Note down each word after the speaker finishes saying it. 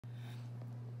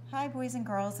Hi boys and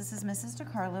girls, this is Mrs.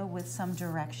 DiCarlo with some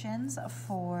directions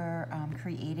for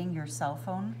creating your cell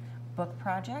phone book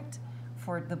project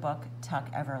for the book Tuck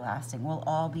Everlasting. We'll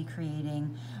all be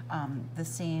creating the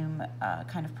same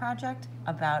kind of project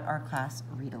about our class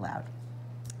Read Aloud.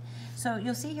 So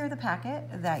you'll see here the packet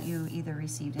that you either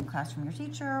received in class from your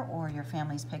teacher or your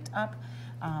family's picked up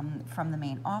from the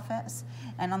main office.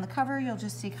 And on the cover, you'll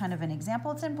just see kind of an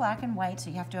example. It's in black and white, so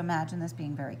you have to imagine this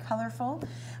being very colorful,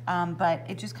 but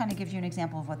it just kind of gives you an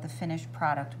example of what the finished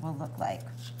product will look like.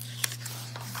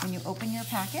 When you open your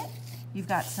packet, you've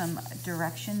got some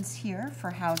directions here for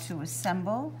how to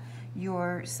assemble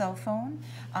your cell phone,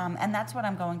 and that's what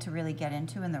I'm going to really get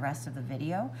into in the rest of the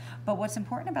video. But what's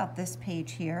important about this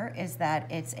page here is that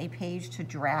it's a page to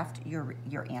draft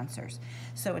your answers.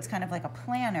 So it's kind of like a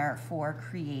planner for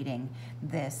creating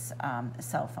this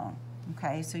cell phone.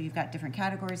 Okay, so you've got different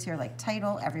categories here like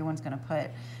title. Everyone's going to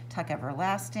put Tuck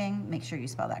Everlasting. Make sure you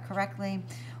spell that correctly.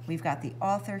 We've got the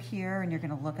author here, and you're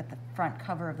going to look at the front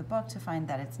cover of the book to find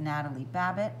that it's Natalie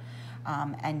Babbitt,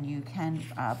 and you can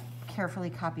carefully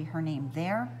copy her name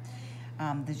there.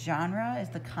 The genre is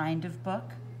the kind of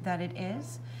book that it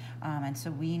is, and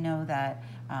so we know that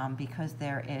because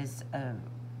there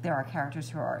are characters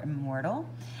who are immortal,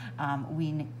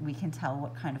 we can tell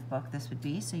what kind of book this would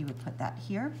be, so you would put that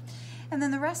here. And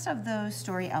then the rest of those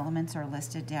story elements are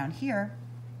listed down here.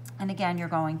 And again, you're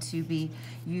going to be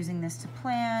using this to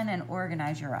plan and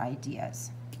organize your ideas.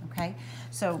 Okay,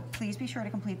 so please be sure to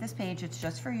complete this page. It's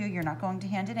just for you. You're not going to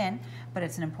hand it in, but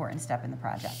it's an important step in the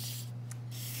project.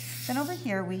 Then over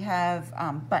here we have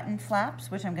button flaps,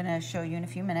 which I'm going to show you in a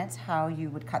few minutes how you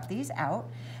would cut these out.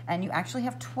 And you actually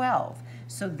have 12.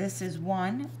 So this is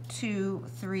 1, 2,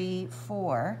 3,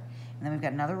 4. And then we've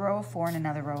got another row of 4 and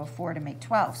another row of 4 to make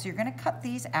 12. So you're going to cut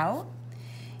these out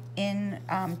in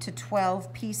to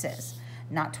 12 pieces.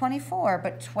 Not 24,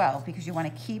 but 12, because you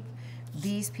want to keep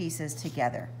these pieces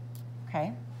together.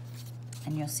 Okay?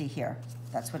 And you'll see here,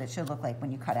 that's what it should look like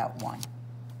when you cut out one.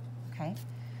 Okay?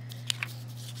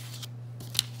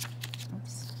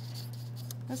 Oops.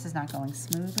 This is not going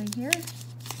smoothly here.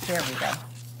 There we go.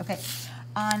 Okay.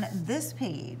 On this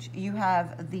page, you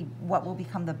have what will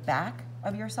become the back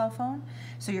of your cell phone.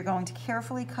 So you're going to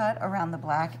carefully cut around the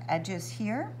black edges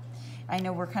here. I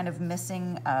know we're kind of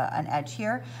missing an edge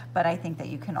here, but I think that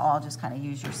you can all just kind of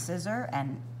use your scissor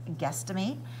and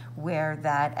guesstimate where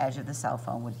that edge of the cell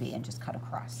phone would be and just cut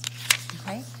across.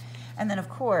 Okay? And then of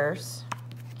course,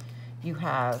 you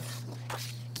have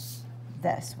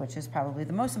this, which is probably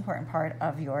the most important part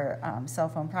of your cell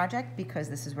phone project, because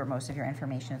this is where most of your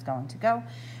information is going to go.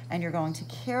 And you're going to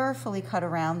carefully cut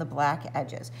around the black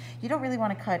edges. You don't really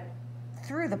want to cut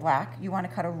through the black, you want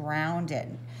to cut around it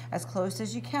as close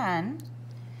as you can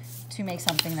to make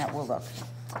something that will look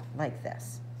like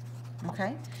this.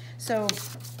 Okay, so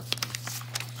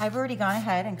I've already gone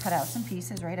ahead and cut out some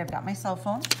pieces, right? I've got my cell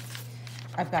phone,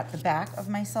 I've got the back of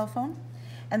my cell phone,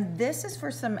 and this is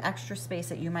for some extra space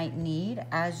that you might need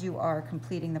as you are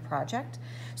completing the project.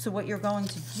 So what you're going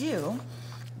to do,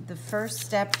 the first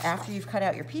step after you've cut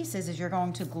out your pieces, is you're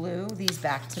going to glue these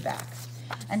back to back.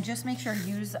 And just make sure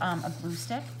you use a glue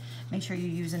stick. Make sure you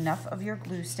use enough of your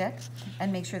glue stick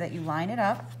and make sure that you line it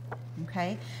up,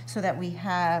 okay, so that we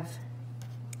have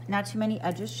not too many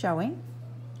edges showing.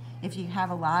 If you have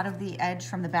a lot of the edge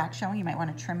from the back showing, you might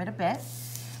want to trim it a bit.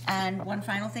 And one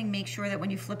final thing, make sure that when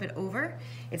you flip it over,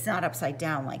 it's not upside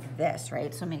down like this,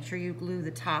 right? So make sure you glue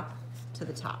the top to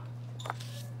the top.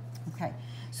 Okay,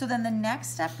 so then the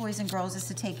next step, boys and girls, is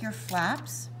to take your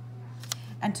flaps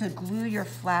and to glue your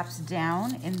flaps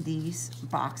down in these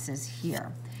boxes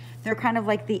here. They're kind of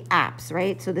like the apps,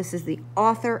 right? So this is the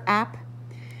author app.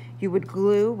 You would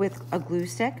glue with a glue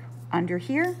stick under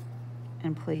here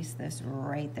and place this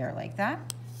right there like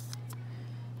that.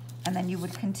 And then you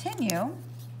would continue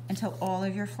until all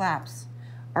of your flaps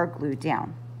are glued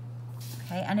down.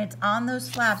 Okay, and it's on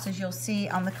those flaps, as you'll see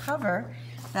on the cover,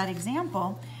 that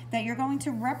example, that you're going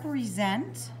to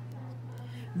represent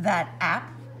that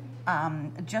app.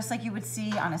 Just like you would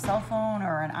see on a cell phone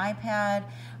or an iPad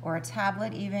or a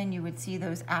tablet even, you would see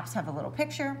those apps have a little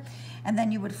picture, and then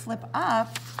you would flip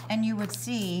up and you would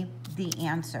see the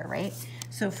answer, right?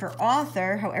 So for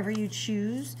author, however you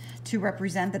choose to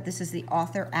represent that this is the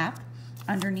author app,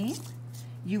 underneath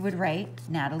you would write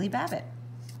Natalie Babbitt,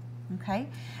 okay?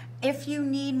 If you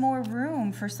need more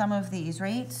room for some of these,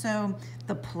 right? So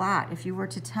the plot, if you were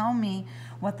to tell me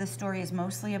what the story is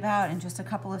mostly about in just a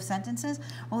couple of sentences,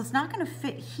 well, it's not going to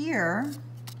fit here.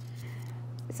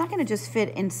 It's not going to just fit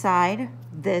inside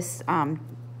this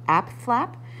app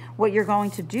flap. What you're going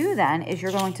to do then is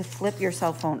you're going to flip your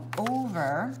cell phone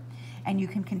over and you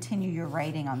can continue your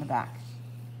writing on the back.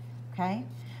 Okay?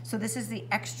 So this is the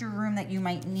extra room that you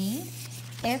might need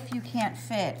if you can't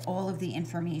fit all of the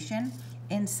information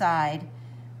inside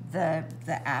the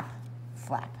app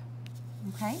flap.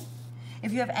 Okay?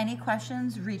 If you have any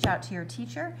questions, reach out to your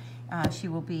teacher. She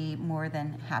will be more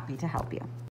than happy to help you.